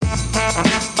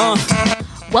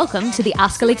Welcome to the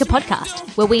Ask Alika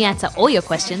podcast, where we answer all your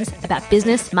questions about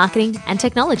business, marketing, and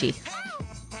technology.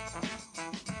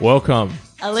 Welcome.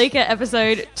 Alika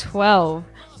episode 12.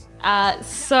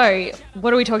 So,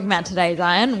 what are we talking about today,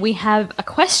 Zion? We have a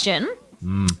question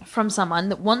from someone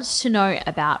that wants to know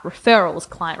about referrals,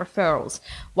 client referrals,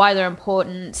 why they're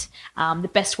important, the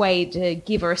best way to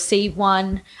give or receive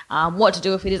one, what to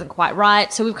do if it isn't quite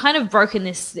right. So we've kind of broken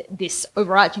this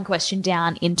overarching question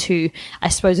down into, I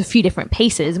suppose, a few different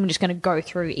pieces, and we're just going to go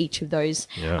through each of those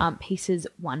pieces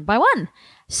one by one.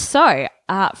 So,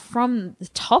 from the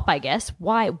top, I guess,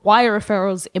 why are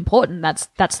referrals important?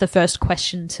 That's the first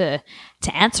question to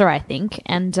answer, I think.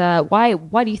 And why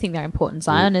do you think they're important,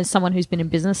 Zion? As someone who's been in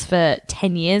business for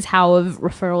 10 years, how have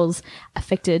referrals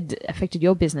affected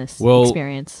your business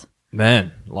experience?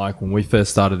 Man, like when we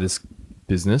first started this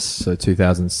business, so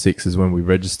 2006 is when we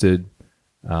registered,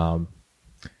 and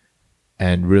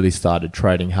really started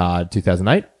trading hard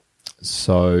 2008.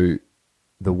 So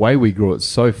the way we grew it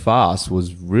so fast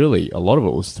was really, a lot of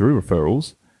it was through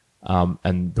referrals.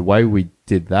 And the way we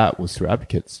did that was through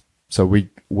advocates. So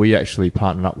we actually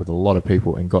partnered up with a lot of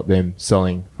people and got them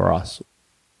selling for us,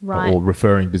 right, or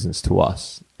referring business to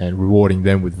us and rewarding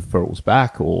them with referrals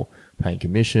back or paying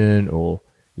commission or,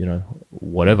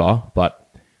 whatever. But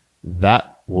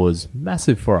that was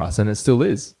massive for us, and it still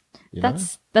is.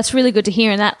 That's really good to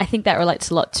hear. And that, I think that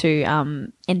relates a lot to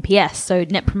NPS. So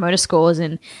Net Promoter Scores,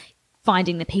 and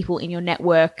finding the people in your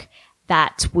network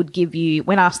that would give you,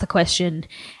 when asked the question,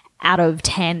 out of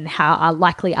 10, how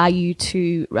likely are you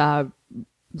to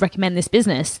recommend this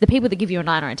business? The people that give you a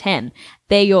 9 or a 10,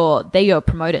 they're your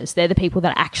promoters. They're the people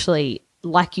that actually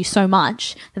like you so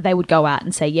much that they would go out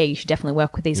and say, yeah, you should definitely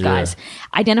work with these guys.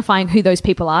 Identifying who those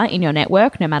people are in your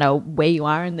network, no matter where you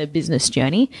are in the business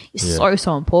journey, is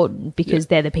so important, because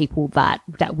they're the people that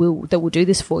will do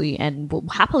this for you and will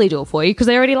happily do it for you because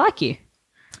they already like you.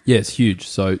 Yeah, it's huge.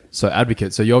 So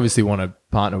advocates. So you obviously want to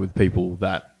partner with people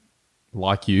that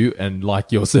like you and like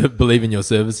believe in your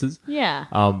services.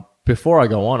 Yeah. Before I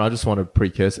go on, I just want to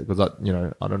precursor, because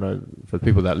I don't know, for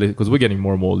people that because we're getting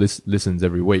more and more listens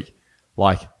every week.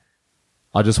 Like,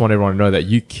 I just want everyone to know that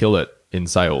you kill it in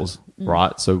sales,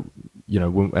 right? So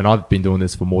and I've been doing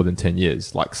this for more than 10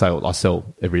 years. Like sales, I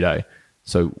sell every day,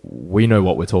 so we know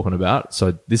what we're talking about.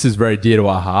 So this is very dear to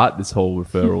our heart, this whole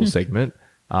referral segment.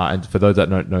 And for those that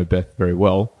don't know Beth very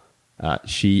well,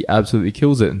 she absolutely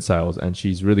kills it in sales, and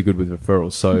she's really good with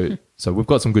referrals. So we've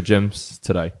got some good gems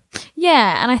today.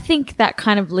 Yeah, and I think that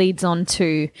kind of leads on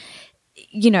to,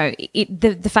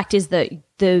 the fact is that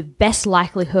the best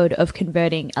likelihood of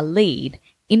converting a lead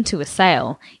into a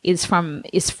sale is from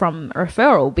a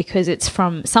referral, because it's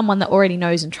from someone that already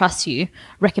knows and trusts you,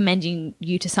 recommending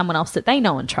you to someone else that they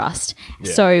know and trust.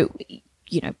 Yeah. So,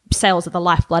 sales are the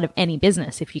lifeblood of any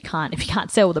business. If you can't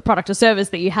sell the product or service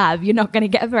that you have, you're not going to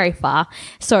get very far.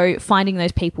 So finding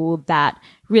those people that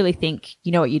really think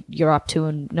you know what you're up to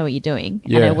and know what you're doing,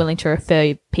 and are willing to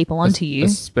refer people onto you.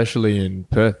 Especially in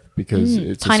Perth, because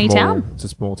it's tiny town. It's a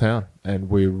small town, and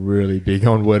we're really big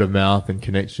on word of mouth and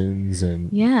connections,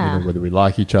 and whether we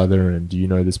like each other and do you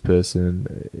know this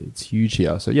person. It's huge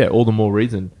here. So all the more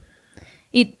reason.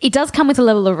 It does come with a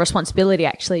level of responsibility,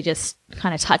 actually, just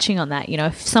kind of touching on that.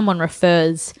 If someone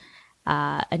refers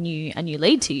a new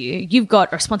lead to you, you've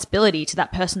got responsibility to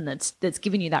that person that's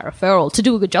giving you that referral to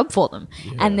do a good job for them.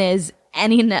 Yeah.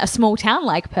 And in a small town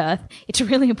like Perth, it's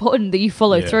really important that you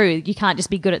follow through. You can't just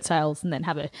be good at sales and then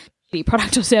have a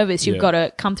product or service. You've got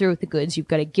to come through with the goods. You've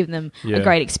got to give them a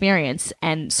great experience.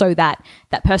 And so that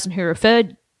person who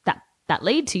referred that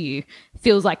lead to you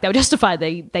feels like they were justified.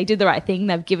 They did the right thing.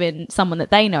 They've given someone that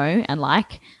they know and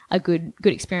like a good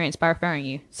experience by referring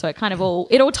you. So it kind of all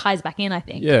ties back in, I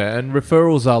think. Yeah, and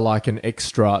referrals are like an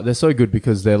extra. They're so good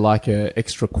because they're like an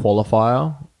extra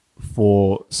qualifier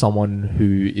for someone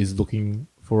who is looking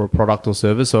for a product or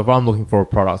service. So if I'm looking for a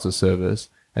product or service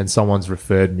and someone's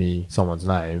referred me someone's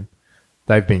name,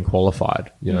 they've been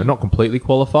qualified. Not completely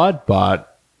qualified,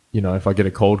 but if I get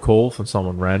a cold call from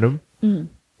someone random.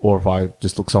 Or if I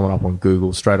just look someone up on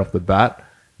Google straight off the bat,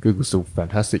 Google's still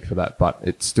fantastic for that, but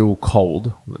it's still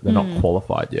cold. They're not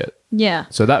qualified yet. Yeah.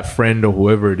 So that friend or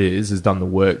whoever it is has done the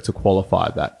work to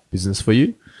qualify that business for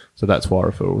you. So that's why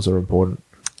referrals are important.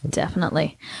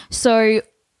 Definitely. So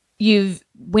we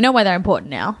know why they're important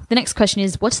now. The next question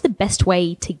is, what's the best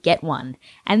way to get one?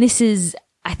 And this is,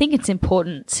 I think it's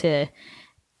important to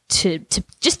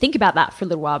just think about that for a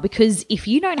little while, because if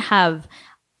you don't have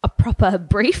a proper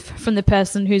brief from the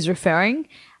person who's referring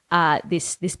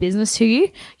this business to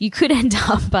you, you could end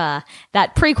up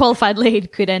that pre-qualified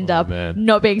lead could end up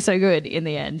not being so good in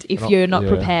the end if you're not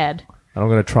prepared. And I'm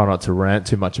going to try not to rant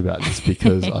too much about this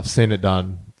because I've seen it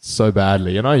done so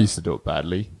badly, and I used to do it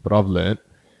badly, but I've learned.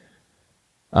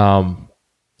 And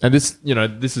this,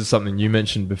 this is something you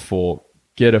mentioned before.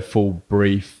 Get a full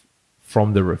brief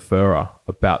from the referrer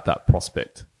about that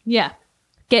prospect. Yeah.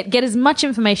 Get as much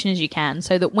information as you can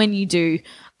so that when you do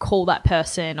call that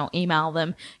person or email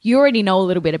them, you already know a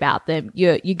little bit about them.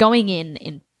 You're going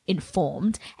in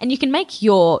informed, and you can make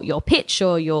your pitch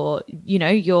or your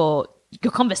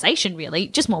conversation really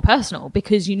just more personal,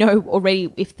 because you know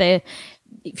already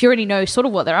if you already know sort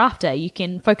of what they're after, you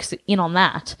can focus in on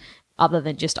that, other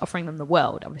than just offering them the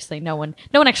world. Obviously, no one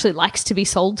actually likes to be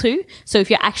sold to. So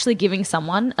if you're actually giving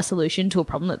someone a solution to a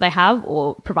problem that they have,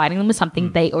 or providing them with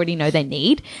something they already know they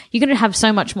need, you're going to have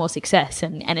so much more success,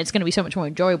 and it's going to be so much more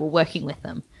enjoyable working with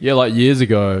them. Yeah, like years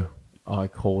ago, I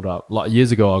got a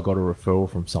referral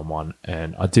from someone,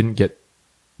 and I didn't get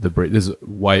the brief. This is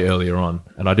way earlier on,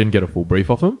 and I didn't get a full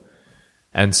brief off them.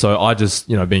 And so I just,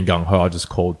 being gung-ho, I just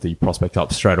called the prospect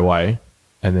up straight away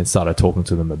and then started talking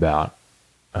to them about,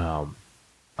 I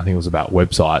think it was about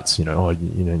websites, you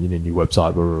need a new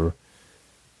website. Blah, blah, blah.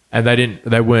 And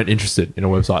they weren't interested in a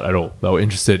website at all. They were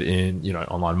interested in,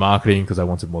 online marketing because they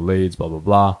wanted more leads, blah, blah,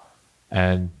 blah.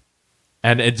 And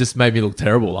it just made me look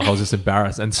terrible. Like I was just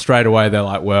embarrassed. And straight away they're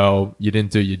like, well, you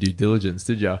didn't do your due diligence,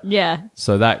 did you? Yeah.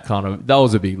 So that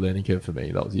was a big learning curve for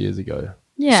me. That was years ago.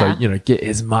 Yeah. So, get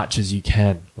as much as you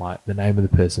can. Like the name of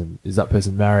the person. Is that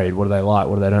person married? What do they like?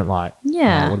 What do they don't like?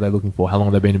 Yeah. What are they looking for? How long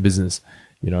have they been in business?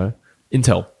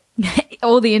 Intel.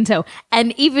 All the intel.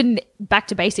 And even back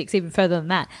to basics, even further than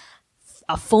that,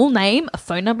 a full name, a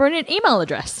phone number, and an email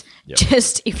address. Yep.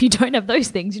 Just if you don't have those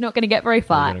things, you're not going to get very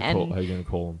far. How are you going to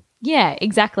call them? Yeah,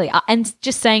 exactly. And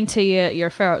just saying to your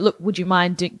referrer, look, would you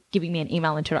mind giving me an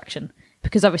email introduction?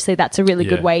 Because obviously that's a really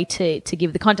good way to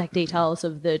give the contact details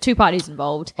of the two parties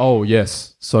involved. Oh,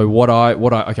 yes. So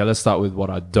okay, let's start with what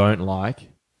I don't like.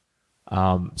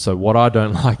 So what I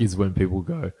don't like is when people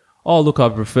go, oh, look,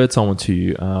 I've referred someone to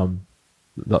you.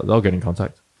 They'll get in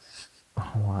contact.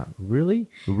 I'm like, really?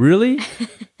 Really?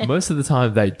 Most of the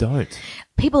time they don't.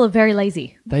 People are very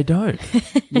lazy. They don't.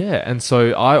 Yeah. And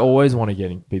so I always want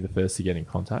to be the first to get in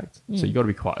contact. So you got to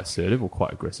be quite assertive or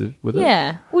quite aggressive with it.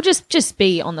 Yeah. Well, just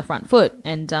be on the front foot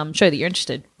and show that you're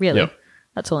interested, really. Yep.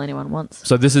 That's all anyone wants.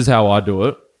 So this is how I do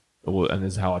it, and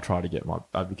this is how I try to get my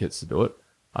advocates to do it.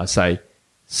 I say,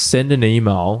 send an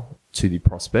email to the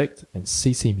prospect and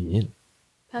CC me in.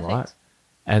 Perfect. Right?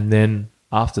 And then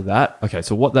after that, okay,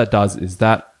 so what that does is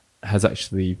that has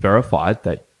actually verified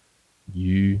that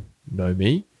you know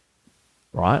me,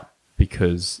 right?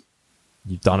 Because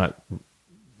you've done it,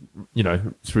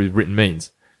 through written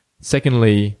means.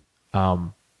 Secondly,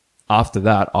 after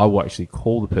that, I will actually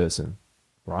call the person,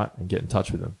 right, and get in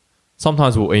touch with them.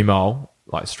 Sometimes we'll email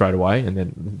like straight away, and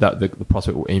then the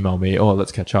prospect will email me, oh,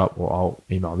 let's catch up, or I'll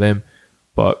email them.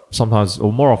 But sometimes,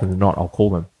 or more often than not, I'll call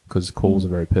them because calls are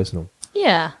very personal.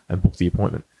 Yeah. And book the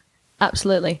appointment.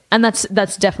 Absolutely. And that's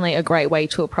definitely a great way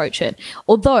to approach it.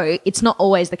 Although it's not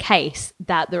always the case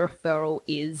that the referral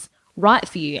is right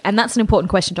for you. And that's an important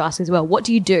question to ask as well. What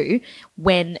do you do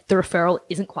when the referral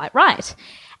isn't quite right?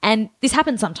 And this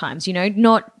happens sometimes,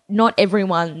 not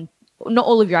everyone, not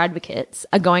all of your advocates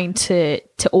are going to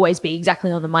always be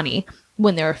exactly on the money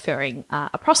when they're referring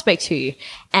a prospect to you.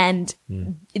 And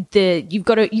you've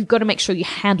got to make sure you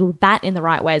handle that in the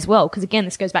right way as well. Because again,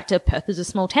 this goes back to Perth as a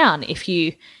small town. If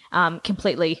you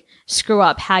completely screw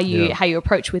up how you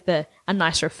approach with a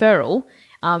nice referral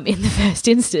in the first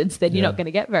instance, then you're not going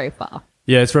to get very far.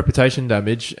 Yeah, it's reputation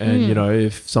damage. And,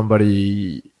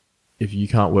 if you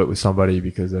can't work with somebody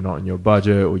because they're not in your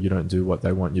budget, or you don't do what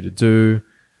they want you to do,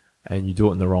 and you do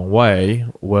it in the wrong way,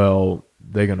 well,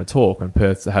 they're going to talk. And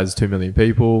Perth has 2 million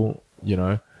people,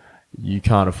 you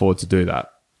can't afford to do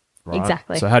that. Right?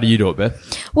 Exactly. So how do you do it,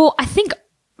 Beth? Well, I think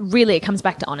really it comes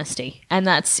back to honesty, and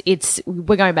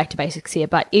we're going back to basics here.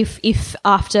 But if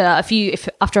after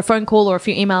a phone call or a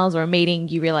few emails or a meeting,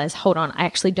 you realize, hold on, I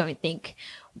actually don't think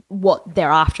what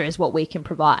they're after is what we can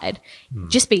provide.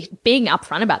 Just being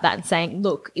upfront about that and saying,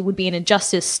 look, it would be an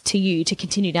injustice to you to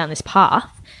continue down this path.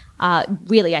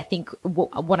 Really, I think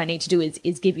what I need to do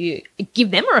is give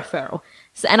them a referral.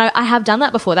 So, and I have done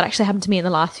that before. That actually happened to me in the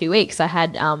last few weeks. I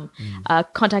had a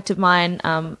contact of mine,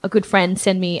 a good friend,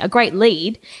 send me a great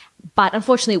lead, but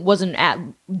unfortunately it wasn't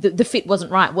the fit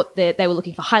wasn't right. What they were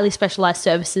looking for, highly specialized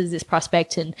services, this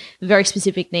prospect, and very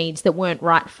specific needs that weren't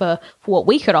right for what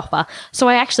we could offer. So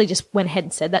I actually just went ahead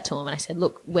and said that to them, and I said,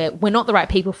 look, we're not the right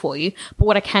people for you, but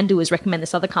what I can do is recommend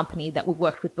this other company that we've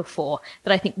worked with before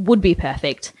that I think would be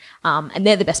perfect, and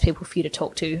they're the best people for you to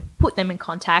talk to. Put them in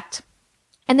contact.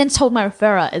 And then told my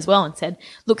referrer as well and said,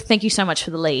 look, thank you so much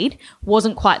for the lead.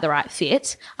 Wasn't quite the right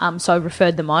fit. So I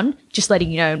referred them on, just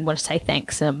letting you know and want to say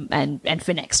thanks and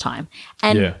for next time.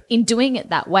 And in doing it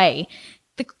that way,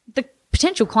 the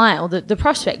potential client or the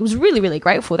prospect was really, really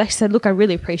grateful. They said, look, I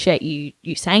really appreciate you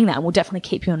saying that, and we'll definitely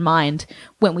keep you in mind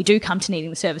when we do come to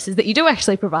needing the services that you do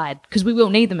actually provide, because we will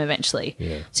need them eventually.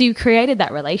 Yeah. So you created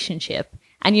that relationship,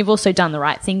 and you've also done the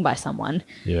right thing by someone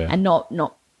and not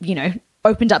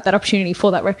opened up that opportunity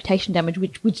for that reputation damage,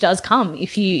 which does come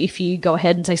if you go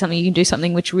ahead and say something, you can do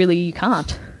something which really you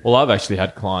can't. Well, I've actually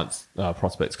had clients,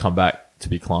 prospects come back to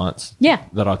be clients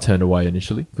that I turned away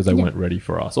initially because they weren't ready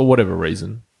for us or whatever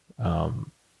reason.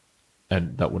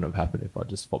 And that wouldn't have happened if I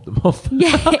just fobbed them off.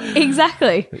 Yeah,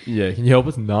 exactly. Yeah, can you help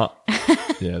us? Nah.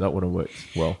 Yeah, that wouldn't have worked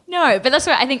well. No, but that's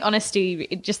why I think honesty,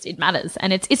 it matters.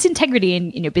 And it's integrity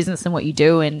in your business and what you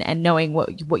do, and knowing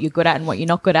what you're good at and what you're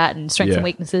not good at, and strengths and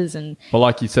weaknesses. And but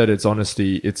like you said, it's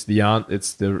honesty. It's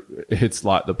it's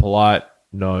like the polite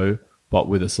no, but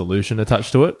with a solution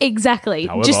attached to it. Exactly.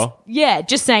 However,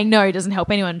 just saying no doesn't help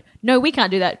anyone. No, we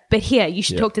can't do that. But here, you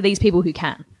should talk to these people who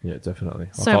can. Yeah, definitely.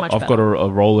 I've got a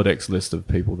Rolodex list of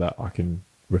people that I can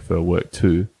refer work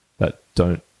to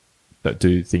that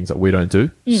do things that we don't do.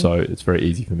 So it's very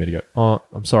easy for me to go, oh,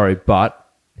 I'm sorry, but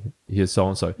here's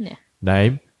so-and-so. Yeah.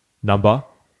 Name, number,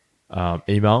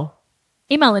 email.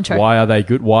 Email intro. Why are they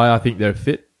good? Why I think they're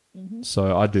fit.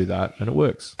 So I do that and it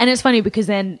works. And it's funny because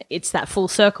then it's that full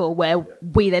circle where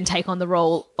we then take on the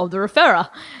role of the referrer.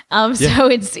 So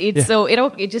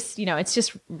it's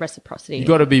just reciprocity. You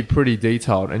got to be pretty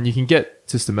detailed, and you can get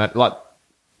systematic. Like,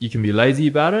 you can be lazy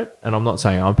about it. And I'm not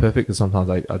saying I'm perfect, because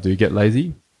sometimes I do get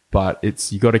lazy, but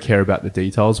you got to care about the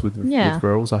details with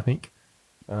referrals, I think.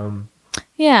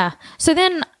 Yeah. So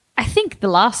then I think the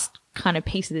last kind of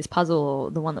piece of this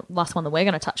puzzle, last one that we're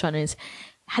going to touch on, is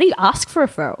how do you ask for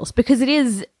referrals? Because it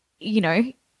is,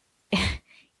 they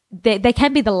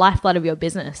can be the lifeblood of your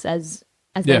business, as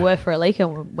they were for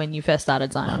Alika when you first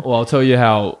started Zion. Well, I'll tell you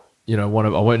how, I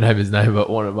won't name his name, but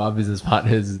one of my business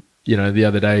partners, the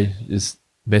other day just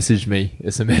messaged me,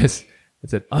 SMS,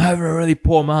 and said, I'm having a really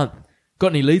poor month. Got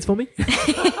any leads for me?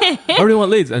 I really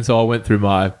want leads. And so I went through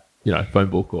my, phone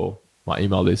book or my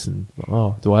email list and,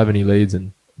 do I have any leads?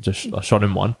 And I shot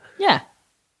him one. Yeah.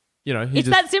 It's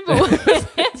that simple.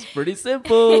 It's pretty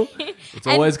simple. It's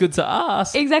always good to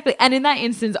ask. Exactly. And in that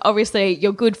instance, obviously,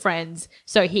 you're good friends,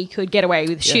 so he could get away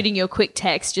with shooting you a quick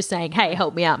text just saying, hey,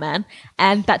 help me out, man.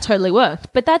 And that totally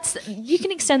worked. But you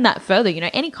can extend that further.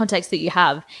 Any context that you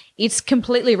have, it's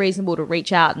completely reasonable to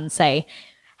reach out and say,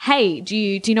 hey, do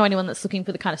you know anyone that's looking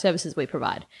for the kind of services we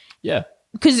provide? Yeah.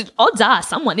 Because odds are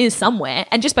someone is somewhere.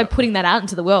 And just by putting that out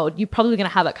into the world, you're probably going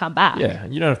to have it come back. Yeah.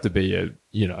 And you don't have to be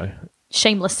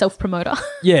shameless self-promoter.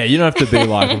 Yeah, you don't have to be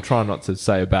like, I'm trying not to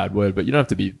say a bad word, but you don't have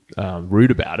to be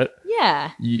rude about it.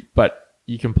 Yeah. But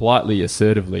you can politely,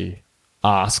 assertively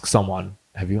ask someone,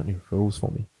 have you got any referrals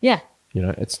for me? Yeah.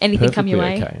 It's anything come your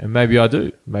way. Okay. And maybe I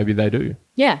do. Maybe they do.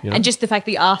 Yeah. And just the fact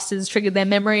that you asked has triggered their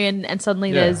memory, and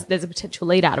suddenly there's a potential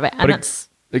lead out of it. And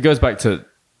it goes back to,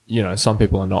 some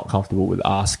people are not comfortable with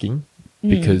asking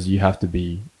because you have to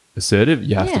be assertive.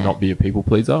 You have to not be a people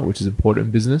pleaser, which is important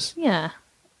in business. Yeah.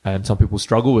 And some people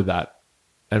struggle with that.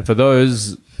 And for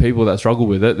those people that struggle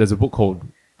with it, there's a book called,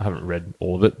 I haven't read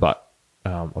all of it, but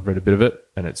I've read a bit of it,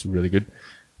 and it's really good.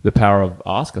 The Power of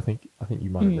Ask. I think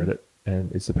you might have read it.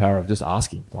 And it's the power of just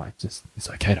asking. Like, it's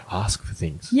okay to ask for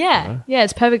things. Yeah. Yeah,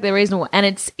 it's perfectly reasonable. And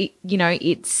it's you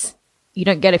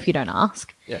don't get if you don't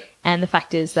ask. Yeah. And the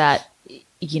fact is that,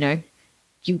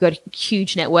 you've got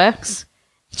huge networks.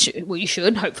 Well, you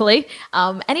should, hopefully.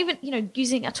 And even,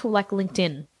 using a tool like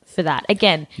LinkedIn for that.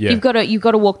 Again, you've got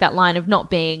to walk that line of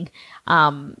not being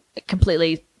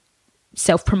completely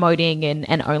self-promoting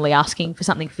and only asking for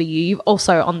something for you. You've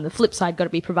also, on the flip side, got to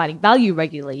be providing value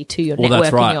regularly to your network.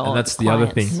 That's right. And your that's clients. The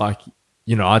other thing. Like,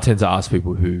 I tend to ask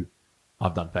people who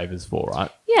I've done favors for,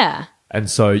 right? Yeah. And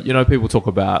so, people talk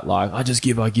about like, I just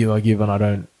give, and I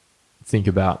don't think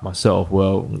about myself.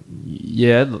 Well,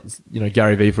 yeah,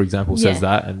 Gary Vee, for example, says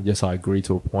that. And yes, I agree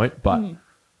to a point, but...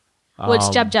 Well, it's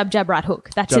jab, jab, jab, right hook.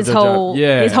 That's jab, his jab, whole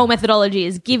jab. his whole methodology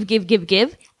is give,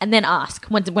 and then ask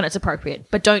when it's appropriate.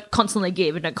 But don't constantly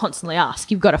give and don't constantly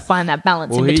ask. You've got to find that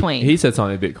balance in between. He said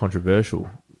something a bit controversial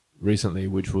recently,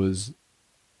 which was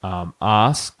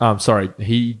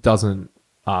he doesn't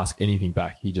ask anything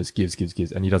back. He just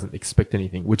gives, and he doesn't expect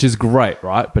anything, which is great,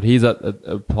 right? But he's at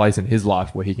a place in his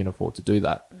life where he can afford to do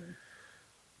that.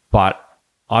 But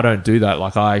I don't do that.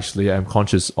 Like, I actually am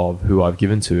conscious of who I've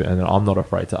given to, and I'm not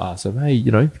afraid to ask them, hey,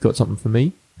 you've got something for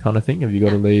me, kind of thing. Have you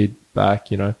got a lead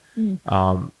back,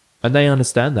 And they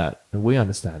understand that, and we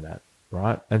understand that.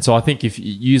 right? And so I think if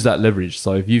you use that leverage,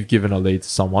 so if you've given a lead to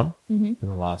someone in the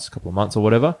last couple of months or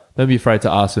whatever, don't be afraid to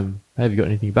ask them, hey, have you got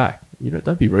anything back? You know,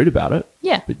 don't be rude about it.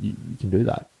 Yeah. But you can do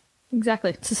that.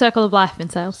 Exactly. It's a circle of life in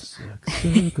sales.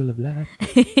 Circle of life.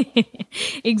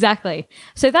 Exactly.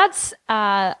 So that's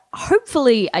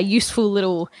hopefully a useful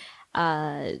little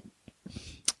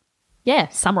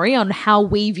summary on how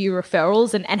we view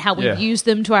referrals and how we use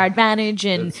them to our advantage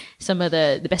and some of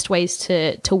the best ways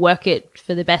to work it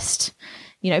for the best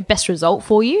result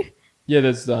for you. Yeah,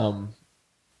 there's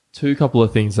couple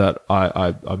of things that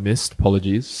I missed.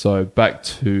 Apologies. So back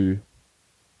to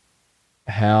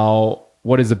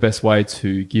what is the best way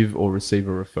to give or receive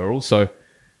a referral? So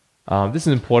this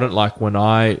is important. Like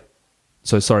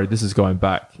this is going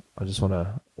back. I just want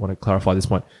to clarify this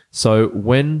point. So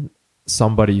when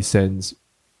somebody sends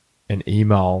an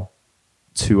email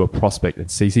to a prospect and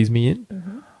CCs me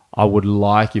in, I would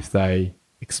like if they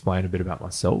explain a bit about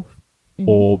myself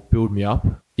or build me up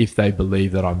if they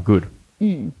believe that I'm good,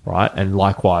 right? And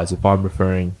likewise, if I'm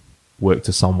referring work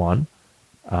to someone,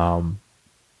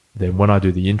 then when I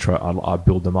do the intro, I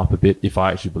build them up a bit if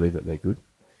I actually believe that they're good.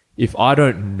 If I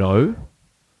don't know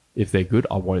if they're good,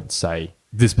 I won't say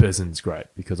this person's great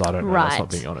because I don't know. That's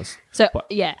not being honest. So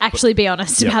be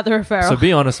honest about the referral. So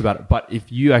be honest about it. But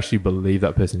if you actually believe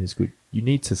that person is good, you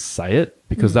need to say it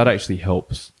because that actually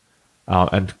helps.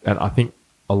 And I think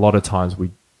a lot of times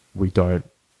we don't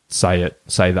say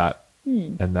that,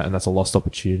 and that's a lost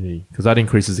opportunity because that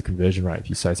increases the conversion rate if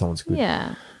you say someone's good.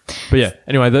 Yeah. But yeah,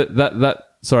 anyway, that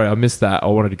sorry, I missed that. I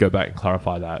wanted to go back and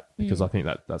clarify that because I think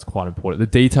that's quite important. The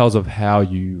details of how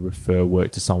you refer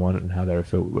work to someone and how they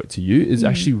refer work to you is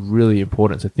actually really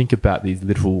important. So think about these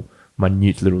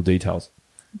minute little details.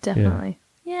 Definitely.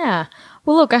 Yeah.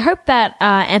 Well, look, I hope that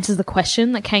answers the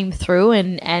question that came through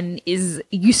and is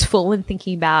useful in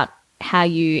thinking about how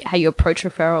you approach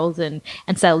referrals and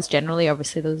sales generally.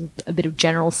 Obviously, there's a bit of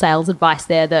general sales advice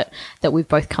there that we've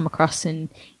both come across in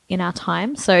our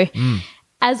time. So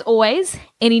as always,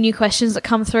 any new questions that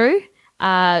come through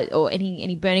or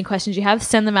any burning questions you have,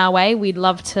 send them our way. We'd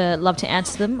love to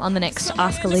answer them on the next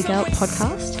Ask a Leader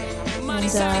podcast.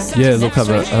 And, look, have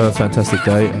a fantastic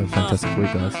day and a fantastic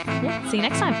week, guys. Yeah, see you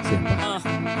next time. See you.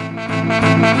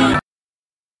 Bye.